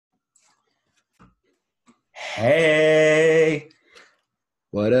Hey,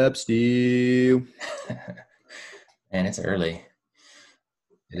 What up, Steve? man, it's early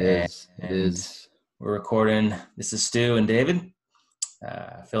It and, is. It and is. we're recording. This is Stu and David,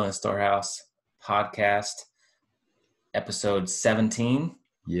 filling Storehouse podcast, episode 17.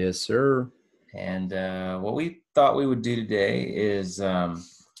 Yes, sir. And what we thought we would do today is kind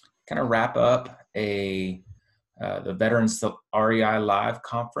of wrap up the Veterans REI live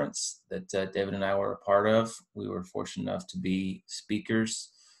conference that David and I were a part of. We were fortunate enough to be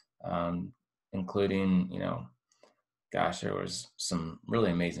speakers, um, including, gosh, there was some really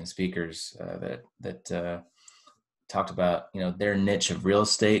amazing speakers that talked about their niche of real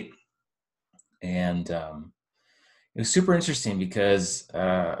estate, and it was super interesting because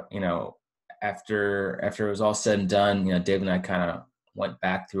after it was all said and done, Dave and I kind of went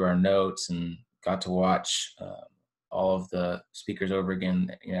back through our notes and got to watch all of the speakers over again.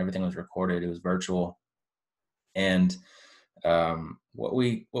 Everything was recorded; it was virtual, and what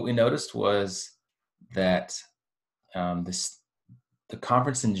we noticed was that the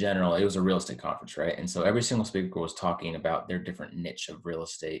conference in general, it was a real estate conference, right? And so every single speaker was talking about their different niche of real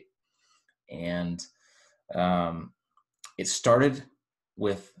estate. And um, it started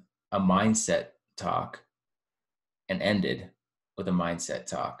with a mindset talk and ended with a mindset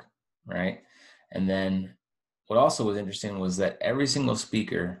talk, right? And then what also was interesting was that every single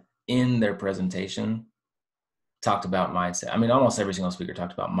speaker in their presentation talked about mindset. I mean, almost every single speaker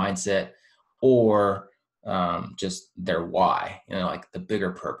talked about mindset or just their why, like the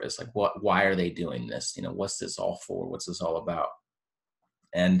bigger purpose, like why are they doing this? What's this all for? What's this all about?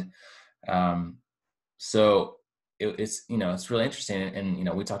 And um, so it's really interesting.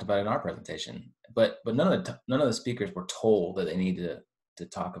 And we talked about it in our presentation, but none of the speakers were told that they needed to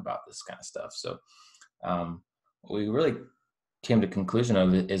talk about this kind of stuff. So we really came to the conclusion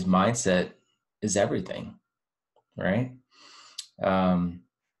of it is mindset is everything, right? Um,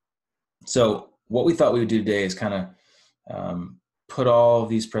 so what we thought we would do today is kind of put all of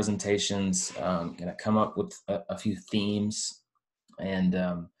these presentations, come up with a few themes and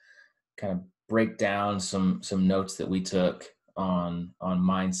kind of break down some notes that we took on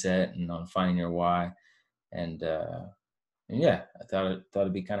mindset and on finding your why. And yeah, I thought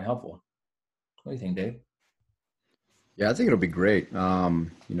it'd be kind of helpful. What do you think, Dave? Yeah, I think it'll be great.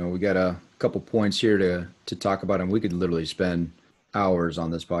 We got a couple points here to talk about, and we could literally spend hours on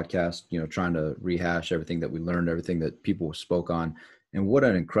this podcast, trying to rehash everything that we learned, everything that people spoke on. And what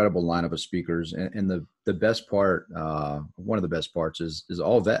an incredible lineup of speakers. And the best part, one of the best parts is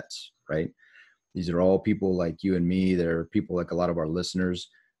all vets, right? These are all people like you and me. They're people like a lot of our listeners,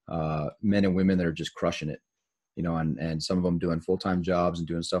 men and women that are just crushing it, and some of them doing full-time jobs and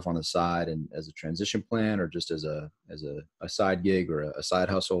doing stuff on the side and as a transition plan or just as a side gig or a side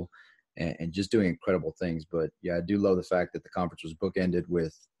hustle and just doing incredible things. But yeah, I do love the fact that the conference was bookended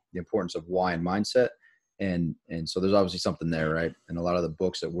with the importance of why and mindset. And so there's obviously something there, right? And a lot of the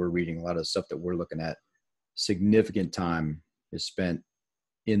books that we're reading, a lot of the stuff that we're looking at, significant time is spent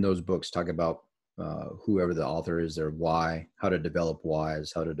in those books talking about whoever the author is, their why, how to develop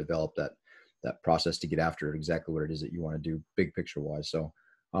whys, how to develop that process to get after exactly what it is that you want to do big picture wise. So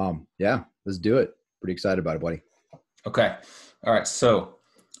yeah, let's do it. Pretty excited about it, buddy. Okay. All right. So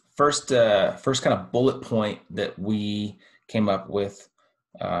first kind of bullet point that we came up with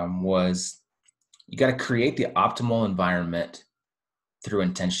was you got to create the optimal environment through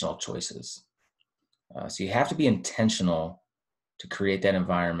intentional choices. So you have to be intentional to create that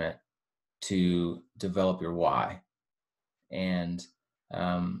environment to develop your why. And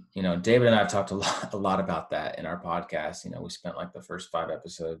David and I have talked a lot about that in our podcast. We spent like the first 5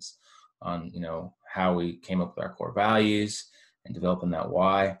 episodes on how we came up with our core values and developing that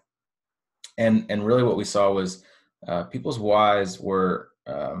why. And really what we saw was people's whys were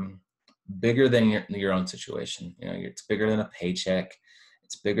bigger than your own situation. It's bigger than a paycheck.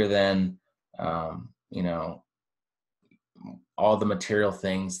 It's bigger than all the material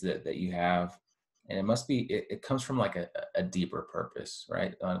things that you have. And it must be, it comes from like a deeper purpose,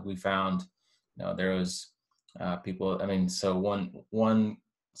 right? We found, there was people, I mean, so one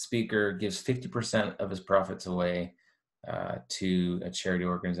speaker gives 50% of his profits away to a charity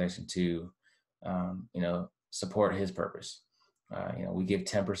organization to, support his purpose. We give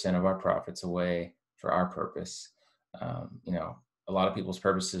 10% of our profits away for our purpose. A lot of people's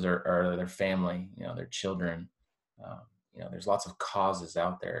purposes are their family, their children. There's lots of causes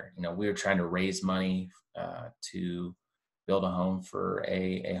out there. We were trying to raise money to build a home for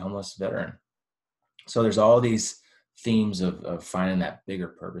a homeless veteran. So there's all these themes of finding that bigger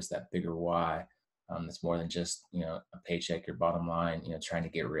purpose, that bigger why. That's more than just, a paycheck, your bottom line, trying to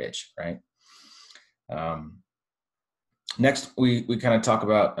get rich, right? Next, we kind of talk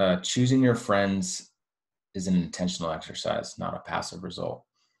about choosing your friends is an intentional exercise, not a passive result.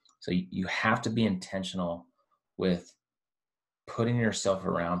 So you have to be intentional with putting yourself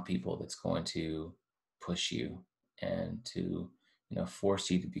around people that's going to push you and to, force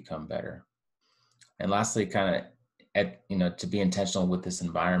you to become better. And lastly, kind of to be intentional with this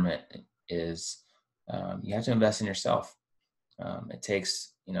environment is you have to invest in yourself. It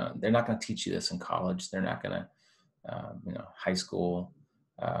takes, they're not going to teach you this in college. They're not going to, high school.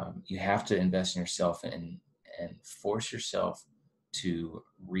 You have to invest in yourself and force yourself to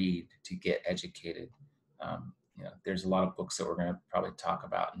read, to get educated. There's a lot of books that we're going to probably talk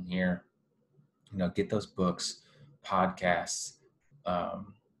about in here. Get those books, podcasts,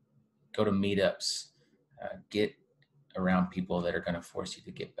 um, go to meetups, get around people that are going to force you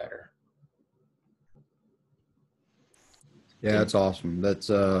to get better. Yeah, that's awesome. That's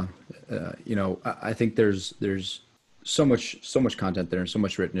I think there's so much content there and so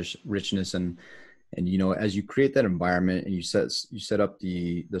much richness and as you create that environment and you set up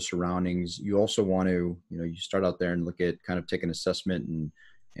the surroundings, you also want to, you start out there and look at kind of take an assessment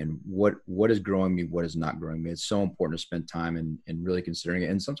and what is growing me, what is not growing me. It's so important to spend time and really considering it.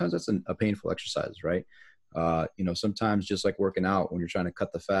 And sometimes that's a painful exercise, right? Sometimes just like working out when you're trying to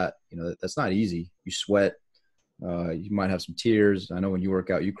cut the fat, that's not easy. You sweat. You might have some tears. I know when you work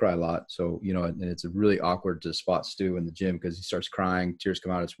out, you cry a lot. So, and it's really awkward to spot Stu in the gym because he starts crying, tears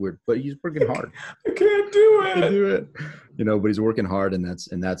come out. It's weird, but he's working hard. I can't do it. I do it, but he's working hard and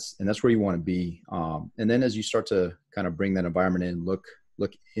that's where you want to be. And then as you start to kind of bring that environment in, look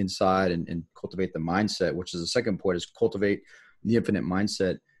inside and cultivate the mindset, which is the second point, is cultivate the infinite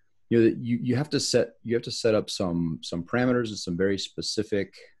mindset. You have to set up some parameters and some very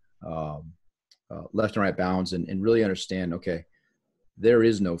specific, left and right bounds and really understand, okay, there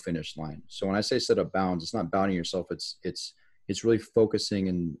is no finish line. So when I say set up bounds, it's not bounding yourself. It's really focusing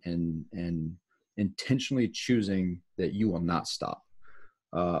and intentionally choosing that you will not stop.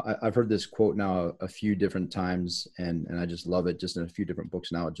 I've heard this quote now a few different times and I just love it, just in a few different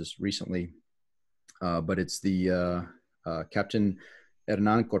books now, just recently. But it's the Captain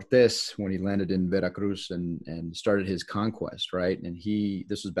Hernan Cortés when he landed in Veracruz and started his conquest, right? And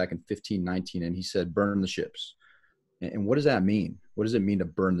this was back in 1519, and he said, burn the ships. And what does that mean? What does it mean to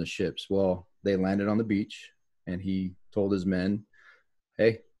burn the ships? Well, they landed on the beach, and he told his men,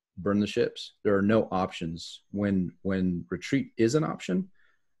 hey, burn the ships. There are no options. When retreat is an option,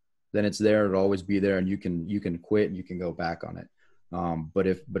 then it's there. It'll always be there, and you can quit, and you can go back on it. But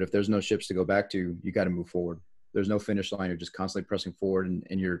if there's no ships to go back to, you got to move forward. There's no finish line. You're just constantly pressing forward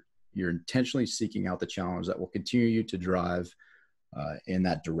and you're intentionally seeking out the challenge that will continue you to drive in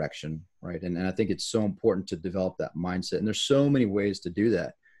that direction. Right. And I think it's so important to develop that mindset. And there's so many ways to do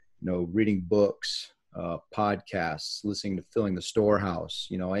that, reading books, podcasts, listening to Filling the Storehouse,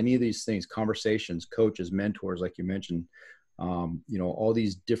 any of these things, conversations, coaches, mentors, like you mentioned, all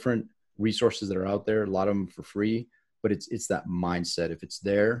these different resources that are out there, a lot of them for free, but it's that mindset. If it's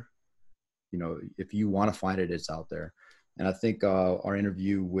there, if you want to find it, it's out there. And I think our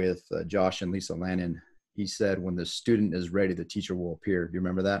interview with Josh and Lisa Lannon, he said, when the student is ready, the teacher will appear. Do you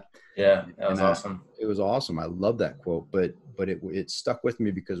remember that? Yeah, that was awesome. It was awesome. I love that quote, but it stuck with me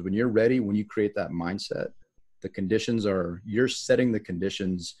because when you're ready, when you create that mindset, the conditions you're setting the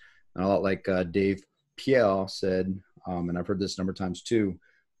conditions. And a lot like Dave Piel said, and I've heard this a number of times too,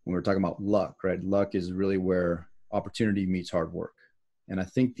 when we're talking about luck, right? Luck is really where opportunity meets hard work. And I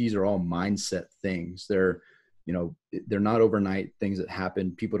think these are all mindset things. They're not overnight things that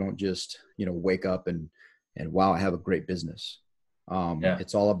happen. People don't just, wake up and wow, I have a great business.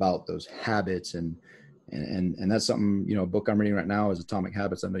 It's all about those habits and that's something, a book I'm reading right now is Atomic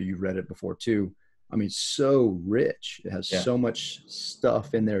Habits. I know you've read it before too. I mean, so rich. It has so much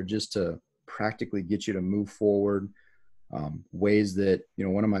stuff in there just to practically get you to move forward. Ways that,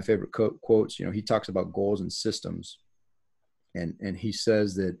 one of my favorite quotes, he talks about goals and systems. And he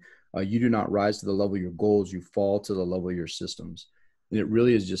says that you do not rise to the level of your goals, you fall to the level of your systems. And it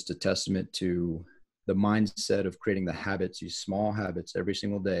really is just a testament to the mindset of creating the habits, these small habits every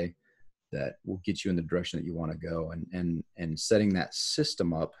single day that will get you in the direction that you want to go and setting that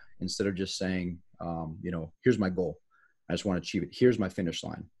system up instead of just saying, here's my goal. I just want to achieve it. Here's my finish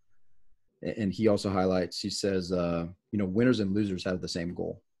line. And he also highlights, he says, winners and losers have the same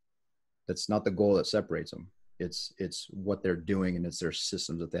goal. That's not the goal that separates them. It's what they're doing and it's their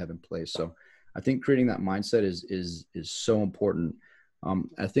systems that they have in place. So I think creating that mindset is so important.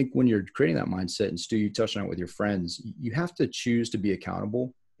 I think when you're creating that mindset, and Stu, you touched on it with your friends, you have to choose to be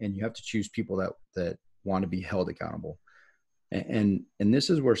accountable and you have to choose people that want to be held accountable. And this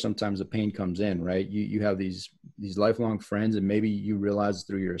is where sometimes the pain comes in, right? You have these these lifelong friends, and maybe you realize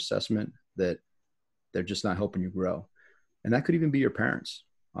through your assessment that they're just not helping you grow. And that could even be your parents.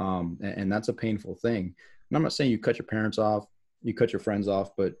 And that's a painful thing. And I'm not saying you cut your parents off, you cut your friends off,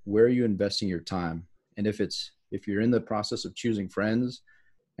 but where are you investing your time? And if you're in the process of choosing friends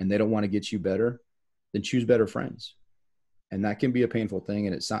and they don't want to get you better, then choose better friends. And that can be a painful thing.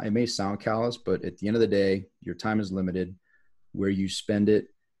 And it may sound callous, but at the end of the day, your time is limited. Where you spend it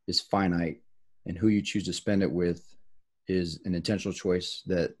is finite, and who you choose to spend it with is an intentional choice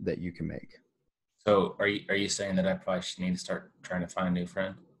that you can make. So are you saying that I probably should need to start trying to find a new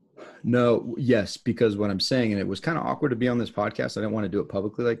friend? No, yes, because what I'm saying, and it was kind of awkward to be on this podcast. I didn't want to do it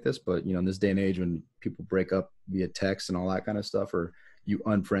publicly like this, but in this day and age when people break up via text and all that kind of stuff, or you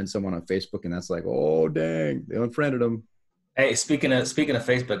unfriend someone on Facebook and that's like, oh dang, they unfriended them. Hey, speaking of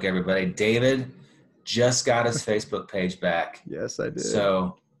Facebook, everybody, David just got his Facebook page back. Yes, I did.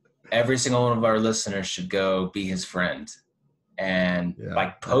 So every single one of our listeners should go be his friend and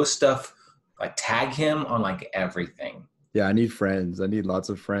post stuff, tag him on everything. Yeah, I need friends. I need lots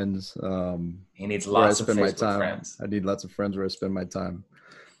of friends. He needs lots of Facebook friends. I need lots of friends where I spend my time.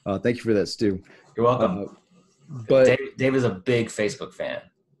 Thank you for that, Stu. You're welcome. But Dave is a big Facebook fan.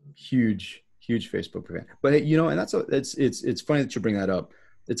 Huge Facebook fan. But hey, and it's funny that you bring that up.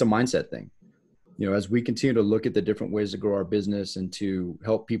 It's a mindset thing. As we continue to look at the different ways to grow our business and to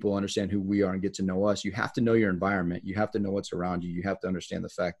help people understand who we are and get to know us, you have to know your environment. You have to know what's around you. You have to understand the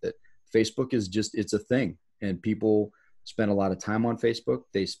fact that Facebook is it's a thing, and people spend a lot of time on Facebook.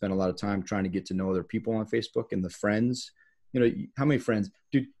 They spend a lot of time trying to get to know other people on Facebook, and the friends, how many friends,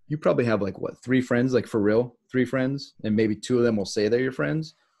 dude, you probably have 3 friends, for real, 3 friends, and maybe 2 of them will say they're your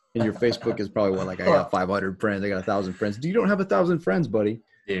friends. And your Facebook is probably I got 500 friends. I got 1,000 friends. You don't have 1,000 friends, buddy.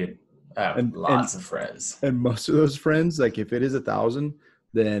 Dude, I have lots of friends. And most of those friends, if it is 1,000,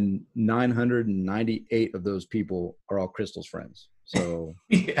 then 998 of those people are all Crystal's friends. So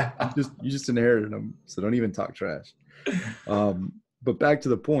yeah, you just inherited them. So don't even talk trash. But back to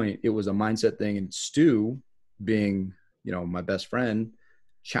the point, it was a mindset thing. And Stu, being, my best friend,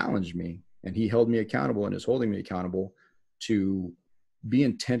 challenged me, and he held me accountable and is holding me accountable to be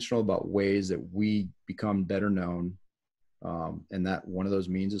intentional about ways that we become better known. And that one of those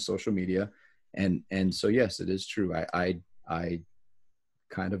means is social media. And so, yes, it is true. I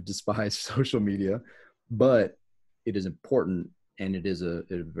kind of despise social media, but it is important. And it is a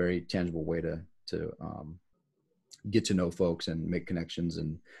very tangible way to get to know folks and make connections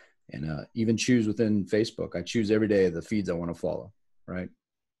and even choose within Facebook. I choose every day the feeds I want to follow. Right.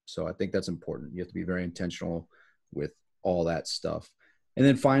 So I think that's important. You have to be very intentional with all that stuff. And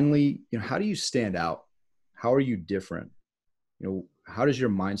then finally, how do you stand out? How are you different? How does your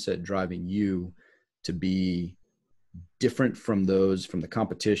mindset driving you to be different from the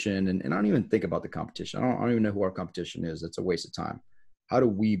competition? And I don't even think about the competition. I don't even know who our competition is. It's a waste of time. How do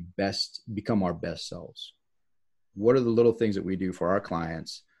we best become our best selves? What are the little things that we do for our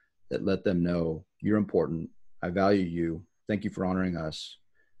clients that let them know you're important? I value you. Thank you for honoring us.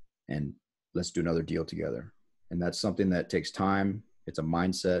 And let's do another deal together. And that's something that takes time. It's a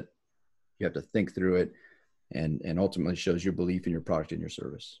mindset. You have to think through it, and ultimately shows your belief in your product and your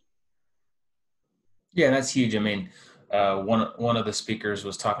service. Yeah, that's huge. I mean, one of the speakers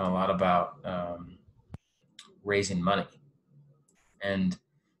was talking a lot about raising money. And,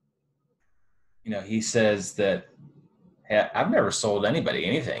 he says that, hey, I've never sold anybody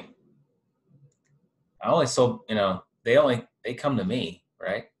anything. I only sold, they come to me,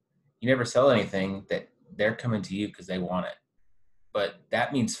 right? You never sell anything, that they're coming to you because they want it. But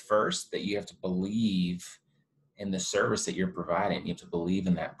that means first that you have to believe in the service that you're providing. You have to believe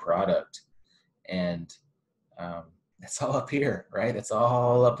in that product. And that's all up here, right? It's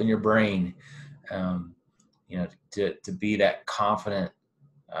all up in your brain. To be that confident,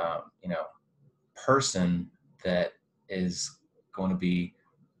 person that is going to be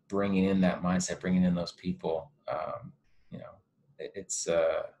bringing in that mindset, bringing in those people. It's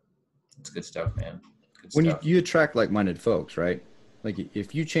good stuff, man. Good when stuff. you attract like-minded folks, right?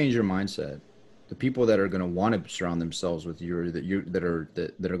 If you change your mindset, the people that are going to want to surround themselves with you, that are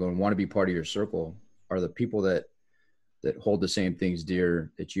going to want to be part of your circle, are the people that hold the same things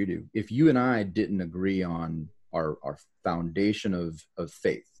dear that you do. If you and I didn't agree on our foundation of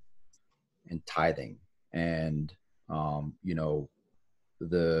faith and tithing and the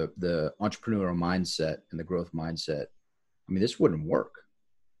entrepreneurial mindset and the growth mindset, I mean, this wouldn't work,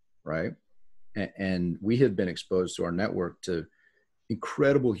 right? And we have been exposed to our network to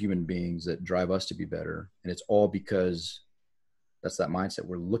incredible human beings that drive us to be better. And it's all because that's that mindset.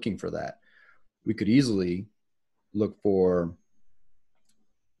 We're looking for that. We could easily look for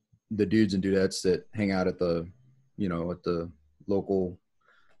the dudes and dudettes that hang out at the at the local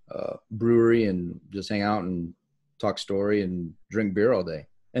brewery and just hang out and talk story and drink beer all day.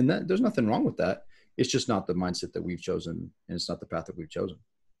 And there's nothing wrong with that. It's just not the mindset that we've chosen, and it's not the path that we've chosen.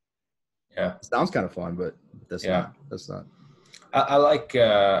 Yeah. It sounds kind of fun, but that's not. I like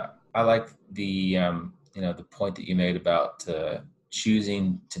the the point that you made about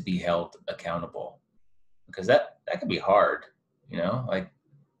choosing to be held accountable, because that can be hard. Like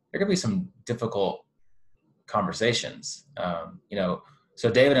there could be some difficult conversations. So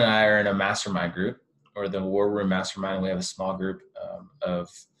David and I are in a mastermind group, or the War Room Mastermind. We have a small group of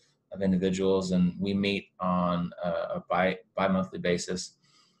individuals, and we meet on a bi-monthly basis.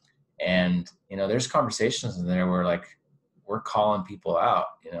 And there's conversations in there where like we're calling people out.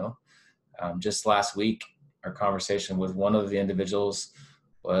 Just last week, our conversation with one of the individuals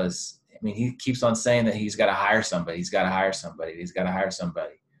was, he keeps on saying that he's got to hire somebody. He's got to hire somebody. He's got to hire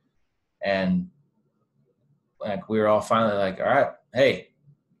somebody. And like we were all finally like, all right, hey,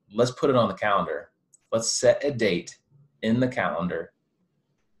 let's put it on the calendar. Let's set a date in the calendar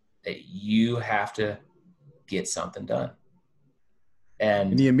that you have to get something done.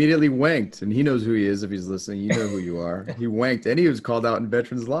 And he immediately wanked, and he knows who he is. If he's listening, you know who you are. He wanked, and he was called out in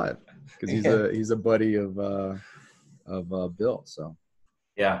Veterans Live because he's a buddy of Bill. So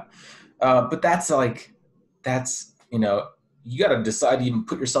yeah, but that's you got to decide to even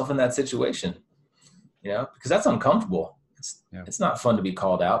put yourself in that situation, because that's uncomfortable. It's not fun to be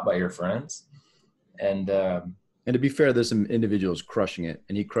called out by your friends. And to be fair, there's some individuals crushing it,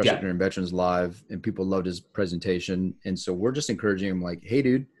 and he crushed it during Veterans Live, and people loved his presentation. And so we're just encouraging him, like, hey,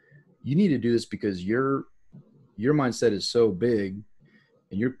 dude, you need to do this because your mindset is so big,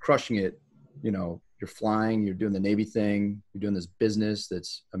 and you're crushing it. You're flying, you're doing the Navy thing, you're doing this business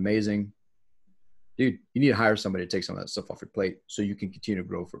that's amazing. Dude, you need to hire somebody to take some of that stuff off your plate so you can continue to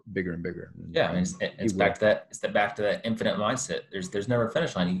grow for bigger and bigger. Yeah, it's back to that infinite mindset. There's never a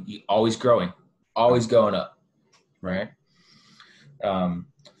finish line. You always growing, always going up. Right.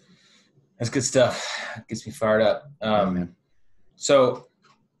 That's good stuff. It gets me fired up. So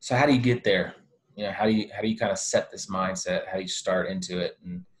how do you get there? How do you kind of set this mindset? How do you start into it?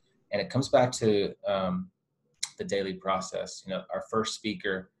 And it comes back to the daily process. Our first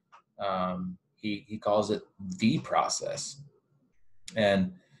speaker, he calls it the process,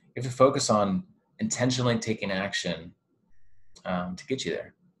 and you have to focus on intentionally taking action to get you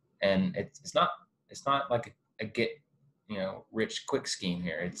there. And it's not like a get rich quick scheme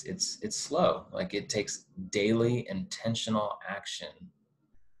here. It's slow. Like it takes daily intentional action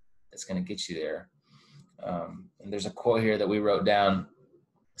that's going to get you there. And there's a quote here that we wrote down.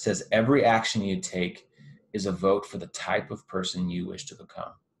 It says, every action you take is a vote for the type of person you wish to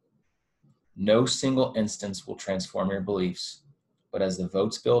become. No single instance will transform your beliefs, but as the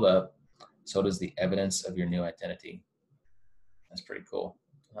votes build up, so does the evidence of your new identity. That's pretty cool.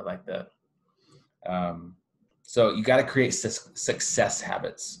 I like that. So you got to create success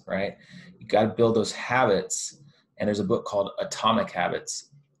habits, right? You got to build those habits. And there's a book called Atomic Habits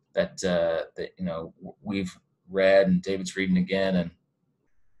that we've read, and David's reading again, and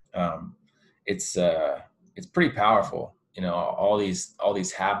it's pretty powerful. All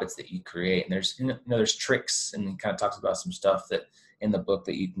these habits that you create, and there's tricks, and he kind of talks about some stuff that in the book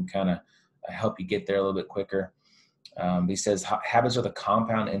that you can kind of help you get there a little bit quicker. He says habits are the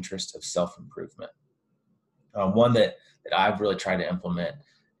compound interest of self-improvement. One that I've really tried to implement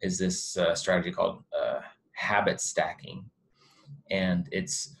is this strategy called habit stacking. And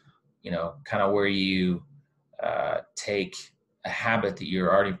it's, kind of where you take a habit that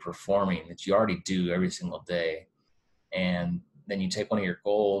you're already performing, that you already do every single day. And then you take one of your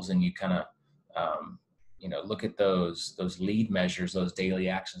goals and you kind of, look at those lead measures, those daily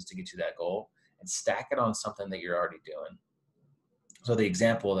actions to get to that goal, and stack it on something that you're already doing. So the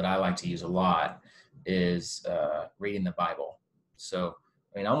example that I like to use a lot is reading the Bible. So,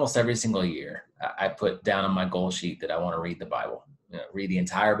 almost every single year I put down on my goal sheet that I want to read the Bible, read the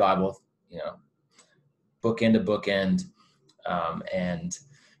entire Bible, bookend to bookend. And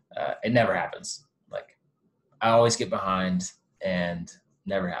it never happens. Like I always get behind and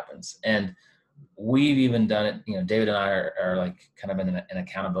never happens. And we've even done it, David and I are like kind of in an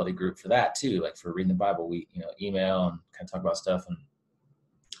accountability group for that too. Like for reading the Bible, we, email and kind of talk about stuff, and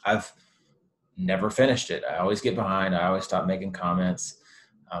I've never finished it. I always get behind. I always stop making comments.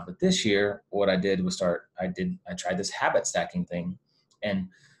 But this year, what I did was I tried this habit stacking thing. And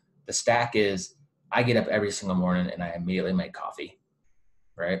the stack is I get up every single morning and I immediately make coffee,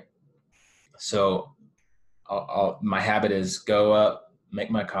 right? So my habit is go up, make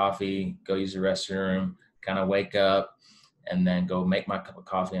my coffee, go use the restroom, kind of wake up, and then go make my cup of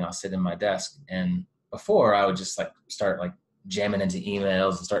coffee, and I'll sit in my desk. And before I would just like start like jamming into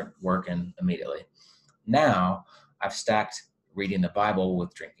emails and start working immediately. Now I've stacked reading the Bible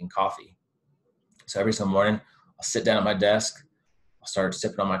with drinking coffee. So every single morning I'll sit down at my desk, I'll start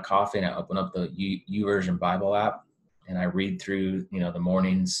sipping on my coffee, and I open up the YouVersion Bible app, and I read through, the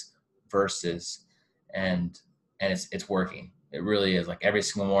morning's verses, and it's working. It really is. Like every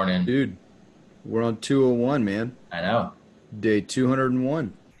single morning. Dude, we're on 201, man. I know. Day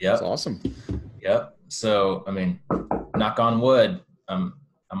 201. That's Yep. awesome. Yep. So, I mean, knock on wood, I'm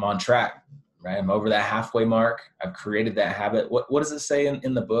on track, right? I'm over that halfway mark. I've created that habit. What does it say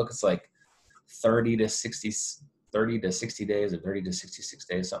in the book? It's like 30 to 60 days or 30 to 66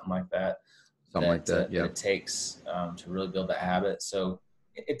 days, something like that. Something like that. Yeah. That it takes to really build that habit. So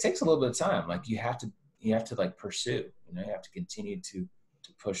it takes a little bit of time. Like you have to like pursue, you have to continue to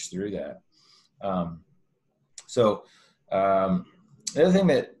push through that. So the other thing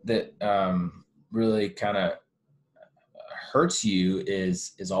that really kind of hurts you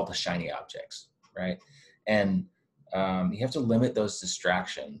is all the shiny objects, right? And you have to limit those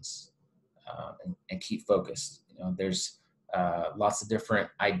distractions and keep focused. There's lots of different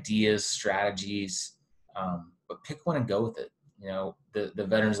ideas, strategies, but pick one and go with it. The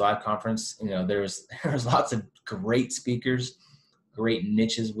Veterans Live Conference, there's lots of great speakers, great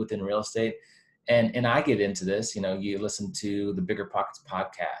niches within real estate. And I get into this, you listen to the Bigger Pockets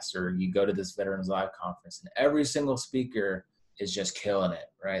podcast, or you go to this Veterans Live Conference, and every single speaker is just killing it,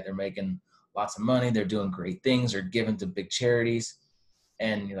 right? They're making lots of money. They're doing great things. They're giving to big charities.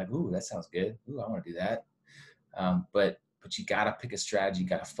 And you're like, ooh, that sounds good. Ooh, I want to do that. But you got to pick a strategy. You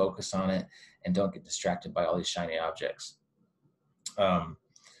got to focus on it and don't get distracted by all these shiny objects.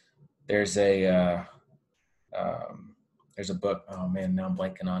 There's a book. Oh man, now I'm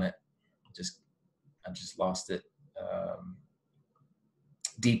blanking on it. I just lost it.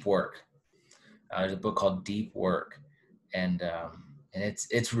 Deep Work. There's a book called Deep Work, and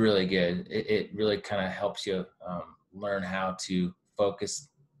it's really good. It really kind of helps you learn how to focus,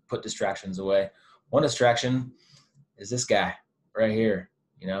 put distractions away. One distraction is this guy right here,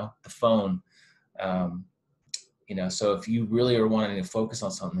 the phone. So if you really are wanting to focus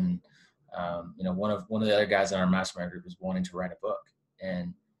on something, one of the other guys in our mastermind group is wanting to write a book,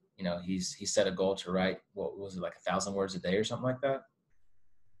 and he set a goal to write, what was it, like 1,000 words a day or something like that.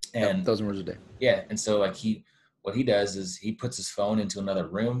 And 1,000 words a day. Yeah. And so like what he does is he puts his phone into another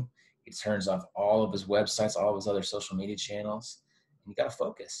room. He turns off all of his websites, all of his other social media channels. And you got to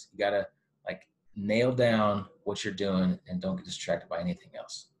focus. You got to like nail down what you're doing and don't get distracted by anything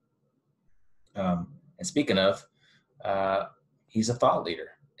else. And speaking of, he's a thought leader.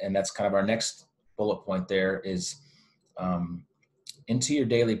 And that's kind of our next bullet point there is, into your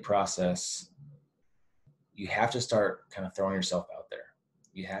daily process, you have to start kind of throwing yourself out there.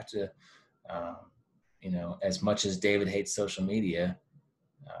 You have to, as much as David hates social media,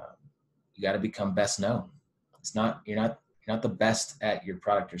 you got to become best known. You're not the best at your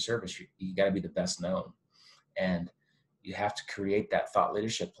product or service. You got to be the best known, and you have to create that thought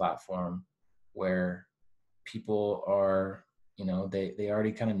leadership platform where people are, they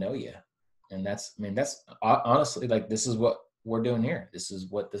already kind of know you. And that's honestly, like, this is what we're doing here. This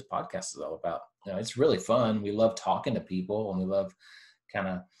is what this podcast is all about. It's really fun. We love talking to people, and we love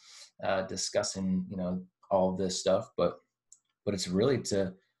kind of discussing, all of this stuff, but it's really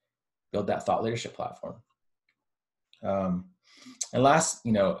to build that thought leadership platform. And last,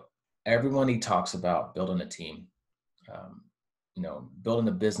 everyone he talks about building a team, building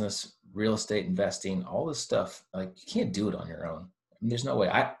a business, real estate investing, all this stuff, like you can't do it on your own. I mean, there's no way.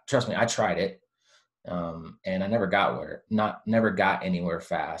 Trust me, I tried it. And I never got anywhere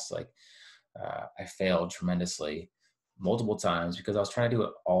fast. Like, I failed tremendously multiple times because I was trying to do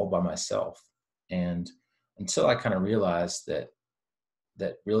it all by myself. And until I kind of realized that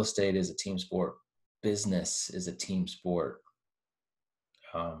real estate is a team sport, business is a team sport,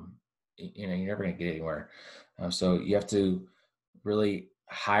 you're never going to get anywhere. So you have to really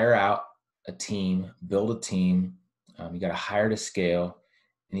hire out a team, build a team. You got to hire to scale.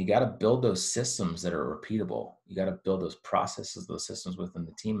 And you got to build those systems that are repeatable. You got to build those processes, those systems within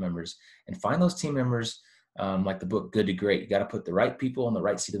the team members, and find those team members, like the book Good to Great. You got to put the right people on the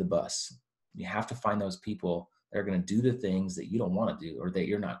right seat of the bus. You have to find those people that are going to do the things that you don't want to do or that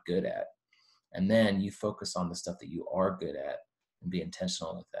you're not good at. And then you focus on the stuff that you are good at and be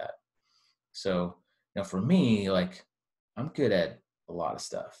intentional with that. So, for me, like, I'm good at a lot of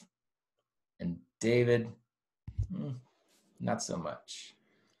stuff. And David, not so much.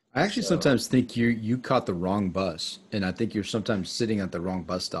 I actually sometimes think you caught the wrong bus, and I think you're sometimes sitting at the wrong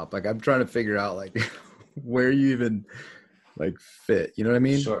bus stop. Like, I'm trying to figure out like where you even like fit. You know what I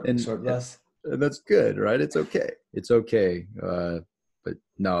mean? Short bus. And that's good, right? It's okay. It's okay. But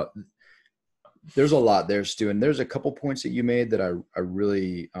no, there's a lot there, Stu. And there's a couple points that you made that I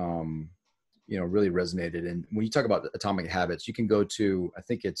really, really resonated. And when you talk about atomic habits, you can go to, I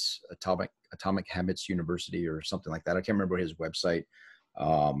think it's Atomic Habits University or something like that. I can't remember his website.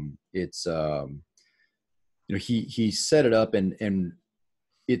 It's, he set it up and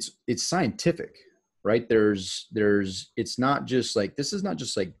it's scientific, right? It's not just like, this is not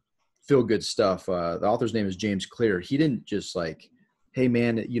just like feel good stuff. The author's name is James Clear. He didn't just like, hey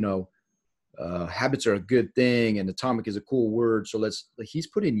man, habits are a good thing and atomic is a cool word. So he's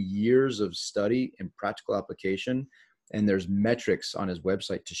put in years of study and practical application. And there's metrics on his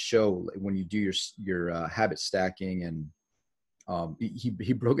website to show when you do your habit stacking. And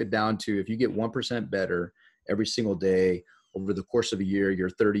he broke it down to, if you get 1% better every single day over the course of a year, you're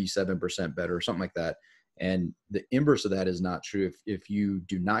 37% better or something like that. And the inverse of that is not true. If you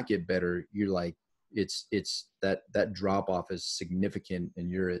do not get better, you're like, it's that drop off is significant and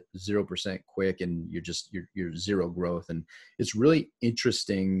you're at 0% quick and you're zero growth. And it's really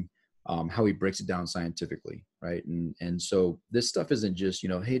interesting how he breaks it down scientifically. Right. And so this stuff isn't just,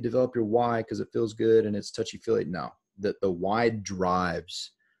 hey, develop your why because it feels good and it's touchy feely. No, the why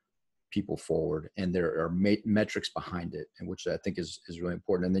drives people forward and there are metrics behind it, and which I think is really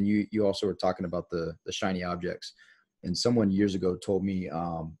important. And then you also were talking about the shiny objects. And someone years ago told me,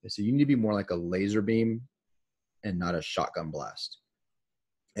 they said, you need to be more like a laser beam and not a shotgun blast.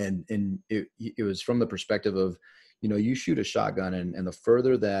 And it was from the perspective of, you shoot a shotgun and the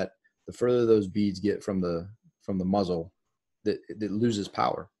further those beads get from the muzzle, that it loses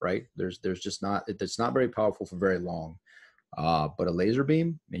power, right? It's not very powerful for very long. But a laser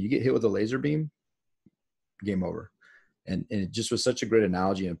beam, man, you get hit with a laser beam, game over. And it just was such a great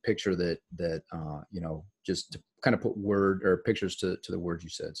analogy and picture that just to kind of put word or pictures to the words you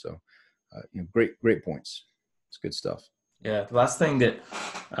said. So, great points. It's good stuff. Yeah. The last thing that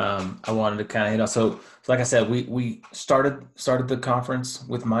I wanted to kind of hit on. So like I said, we started the conference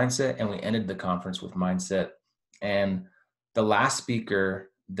with mindset and we ended the conference with mindset. And the last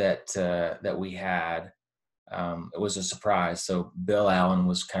speaker that we had, it was a surprise. So Bill Allen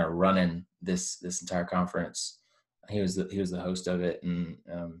was kind of running this entire conference. He was the host of it, and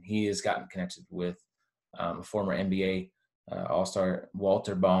he has gotten connected with a former NBA All-Star,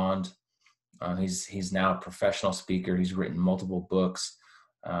 Walter Bond. He's now a professional speaker. He's written multiple books.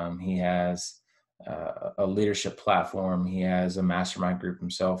 He has a leadership platform. He has a mastermind group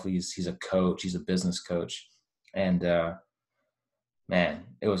himself. He's a coach. He's a business coach, and man,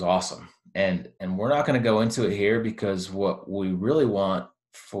 it was awesome. And we're not going to go into it here because what we really want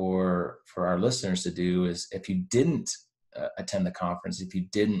for our listeners to do is, if you didn't attend the conference, if you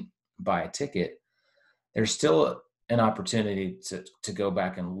didn't buy a ticket, there's still an opportunity to go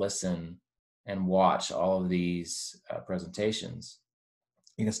back and listen and watch all of these presentations.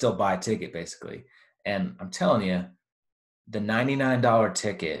 You can still buy a ticket basically. And I'm telling you, the $99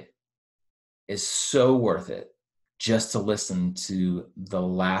 ticket is so worth it just to listen to the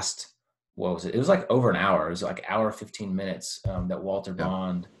last, what was it? It was like over an hour. It was like hour, 15 minutes that Walter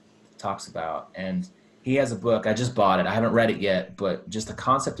Bond talks about. And he has a book. I just bought it. I haven't read it yet, but just the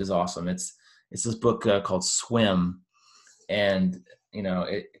concept is awesome. It's this book called Swim. And,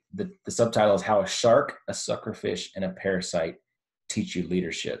 the subtitle is How a Shark, a Suckerfish, and a Parasite Teach You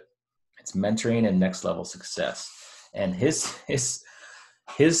Leadership. It's mentoring and next level success. And his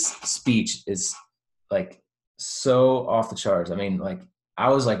speech is like so off the charts. I mean, like, I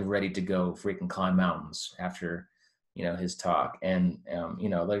was like ready to go freaking climb mountains after, his talk. And,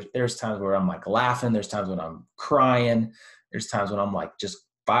 there's times where I'm like laughing. There's times when I'm crying. There's times when I'm like just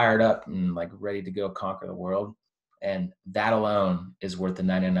fired up and like ready to go conquer the world. And that alone is worth the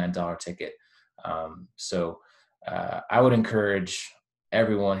 $99 ticket. So I would encourage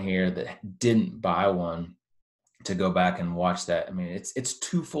everyone here that didn't buy one to go back and watch that. I mean, it's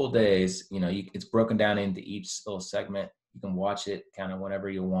 2 full days. It's broken down into each little segment. You can watch it kind of whenever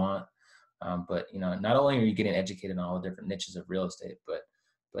you want. But not only are you getting educated on all the different niches of real estate,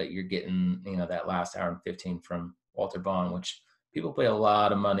 but you're getting that last hour and 15 from Walter Bond, which people pay a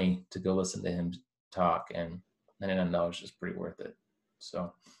lot of money to go listen to him talk, and $99 is pretty worth it.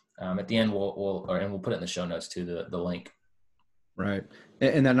 So at the end, we'll put it in the show notes too, the link. Right,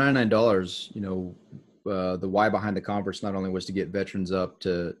 and that $99, the why behind the conference not only was to get veterans up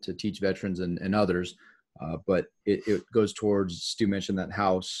to teach veterans and others, but it goes towards, Stu mentioned that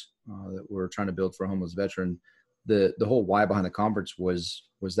house that we're trying to build for a homeless veteran. The whole why behind the conference was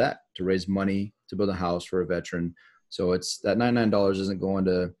that to raise money to build a house for a veteran. So it's that $99 isn't going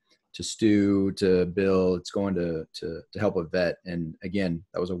to to Stu, to Bill. It's going to help a vet. And again,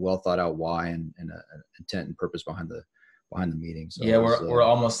 that was a well thought out why and an intent and purpose behind the meeting. So Yeah, we're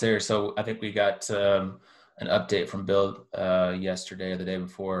almost there. So I think we got an update from Bill yesterday or the day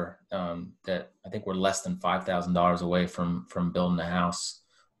before that I think we're less than $5,000 away from building a house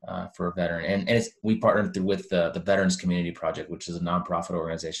for a veteran. And we partnered with the Veterans Community Project, which is a nonprofit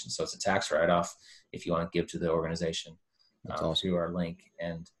organization. So it's a tax write-off if you want to give to the organization awesome. through our link.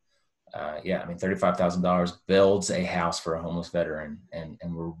 And yeah, I mean, $35,000 builds a house for a homeless veteran, and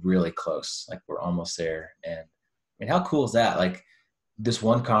we're really close. Like we're almost there. And I mean, how cool is that? Like this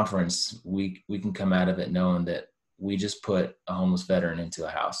one conference, we can come out of it knowing that we just put a homeless veteran into a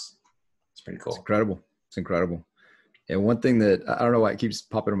house. It's pretty cool. It's incredible. It's incredible. And one thing that I don't know why it keeps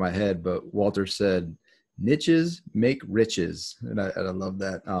popping in my head, but Walter said, niches make riches. And I love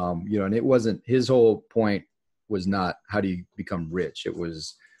that. You know, and it wasn't, his whole point was not how do you become rich? It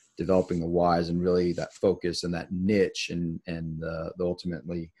was developing the whys and really that focus and that niche and the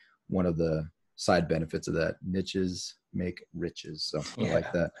ultimately one of the side benefits of that, niches make riches. So I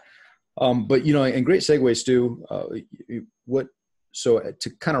like that. But you know, and great segue, Stu. So to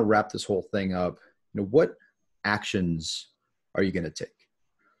kind of wrap this whole thing up, you know, what actions are you going to take?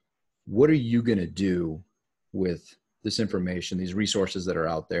 What are you going to do with this information, these resources that are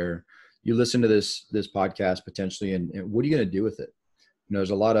out there? You listen to this podcast potentially, and what are you going to do with it? You know,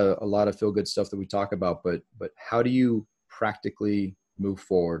 there's a lot of feel good stuff that we talk about, but how do you practically move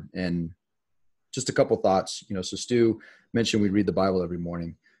forward? And just a couple thoughts, you know, so Stu mentioned we read the Bible every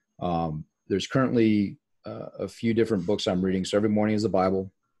morning. There's currently a few different books I'm reading. So every morning is the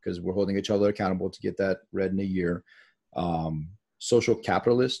Bible because we're holding each other accountable to get that read in a year. Social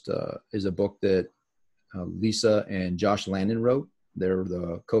Capitalist is a book that Lisa and Josh Landon wrote. They're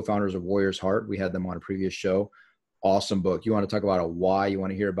the co-founders of Warrior's Heart. We had them on a previous show. Awesome book. You want to talk about a why? You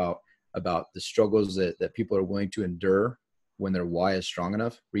want to hear about the struggles that people are willing to endure when their why is strong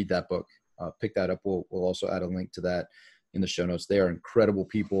enough? Read that book. Pick that up. We'll also add a link to that in the show notes. They are incredible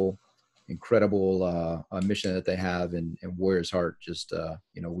people, incredible mission that they have, and Warrior's Heart. Just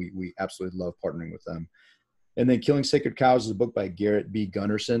you know, we absolutely love partnering with them. And then Killing Sacred Cows is a book by Garrett B.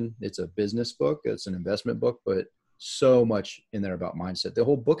 Gunderson. It's a business book. It's an investment book, but so much in there about mindset. The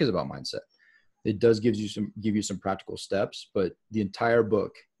whole book is about mindset. It does give you some practical steps, but the entire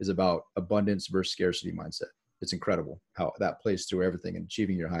book is about abundance versus scarcity mindset. It's incredible how that plays through everything and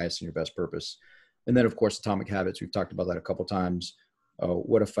achieving your highest and your best purpose. And then, of course, Atomic Habits. We've talked about that a couple of times.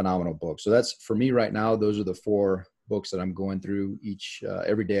 What a phenomenal book. So that's, for me right now, those are the 4 books that I'm going through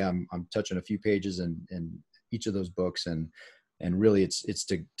every day. I'm touching a few pages in each of those books. And really it's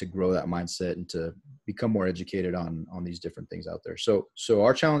to grow that mindset and to become more educated on these different things out there. So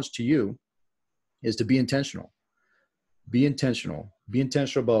our challenge to you is to be intentional. Be intentional. Be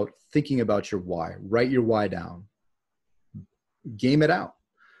intentional about thinking about your why. Write your why down. Game it out.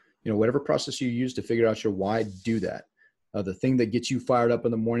 You know, whatever process you use to figure out your why, do that. The thing that gets you fired up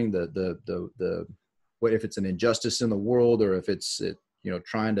in the morning, what if it's an injustice in the world, or if it's you know,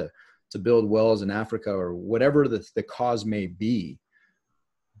 trying to build wells in Africa, or whatever the cause may be,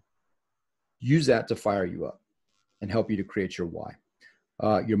 use that to fire you up and help you to create your why.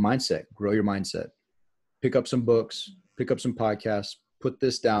 Your mindset, grow your mindset. Pick up some books, pick up some podcasts, put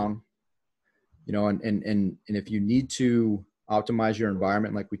this down, you know, and if you need to optimize your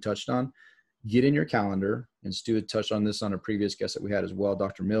environment, like we touched on, get in your calendar. And Stu had touched on this on a previous guest that we had as well,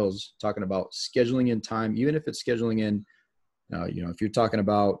 Dr. Mills, talking about scheduling in time, even if it's scheduling in, you know, if you're talking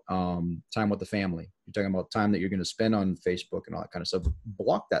about time with the family, you're talking about time that you're going to spend on Facebook and all that kind of stuff,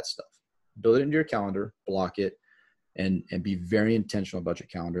 block that stuff, build it into your calendar, block it, and be very intentional about your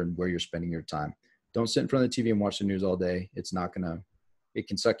calendar and where you're spending your time. Don't sit in front of the TV and watch the news all day. It's not going to, it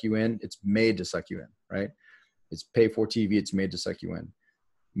can suck you in. It's made to suck you in, right? It's pay for TV. It's made to suck you in.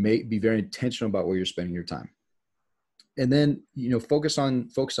 Be very intentional about where you're spending your time. And then, you know, focus on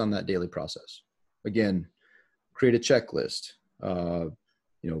that daily process. Again, create a checklist,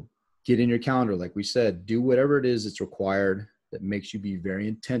 you know, get in your calendar. Like we said, do whatever it is that's required that makes you be very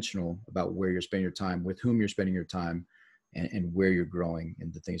intentional about where you're spending your time, with whom you're spending your time, and where you're growing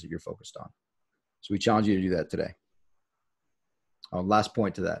and the things that you're focused on. So we challenge you to do that today. Last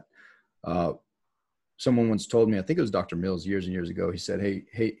point to that. Someone once told me, I think it was Dr. Mills years and years ago. He said,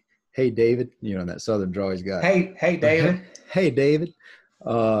 Hey, David, you know, that Southern draw he's got. Hey, David. Hey, David,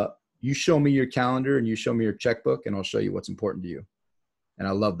 you show me your calendar and you show me your checkbook, and I'll show you what's important to you. And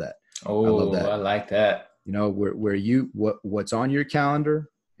I love that. Oh, I love that. I like that. You know, what's on your calendar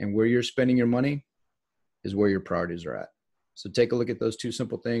and where you're spending your money is where your priorities are at. So take a look at those 2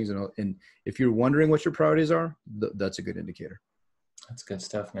 simple things. And if you're wondering what your priorities are, that's a good indicator. That's good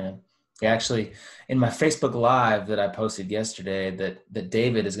stuff, man. Yeah, actually, in my Facebook Live that I posted yesterday, that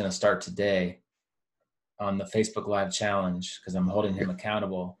David is going to start today on the Facebook Live challenge because I'm holding him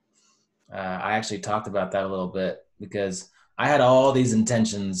accountable. I actually talked about that a little bit because I had all these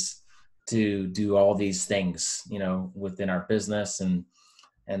intentions to do all these things, within our business, and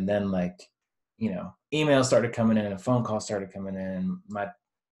then emails started coming in and phone calls started coming in, and my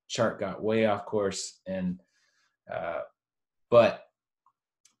chart got way off course, and but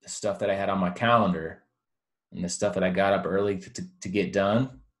the stuff that I had on my calendar and the stuff that I got up early to get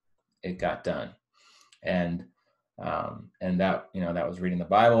done, it got done. And that, that was reading the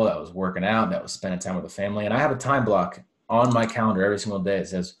Bible, that was working out, that was spending time with the family. And I have a time block on my calendar every single day. It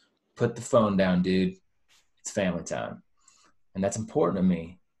says, put the phone down, dude. It's family time. And that's important to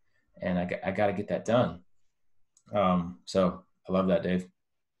me. And I got to get that done. So I love that, Dave.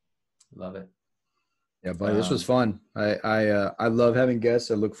 Love it. Yeah, buddy, this was fun. I love having guests.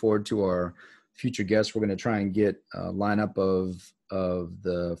 I look forward to our future guests. We're going to try and get a lineup of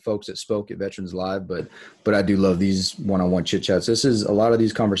the folks that spoke at Veterans Live, but I do love these one-on-one chit chats. This is a lot of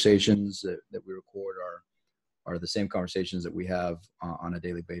these conversations that we record are the same conversations that we have on a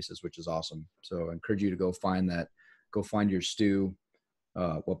daily basis, which is awesome. So I encourage you to go find that, go find your Stu.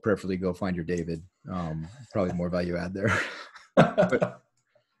 Well, preferably go find your David. Probably more value add there. But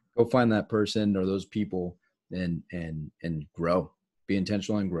go find that person or those people and grow. Be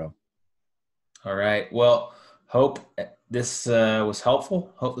intentional and grow. All right. Well, hope this was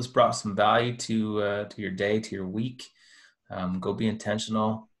helpful. Hope this brought some value to your day, to your week. Go be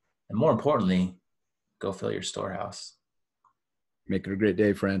intentional, and more importantly, go fill your storehouse. Make it a great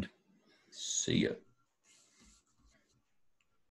day, friend. See ya.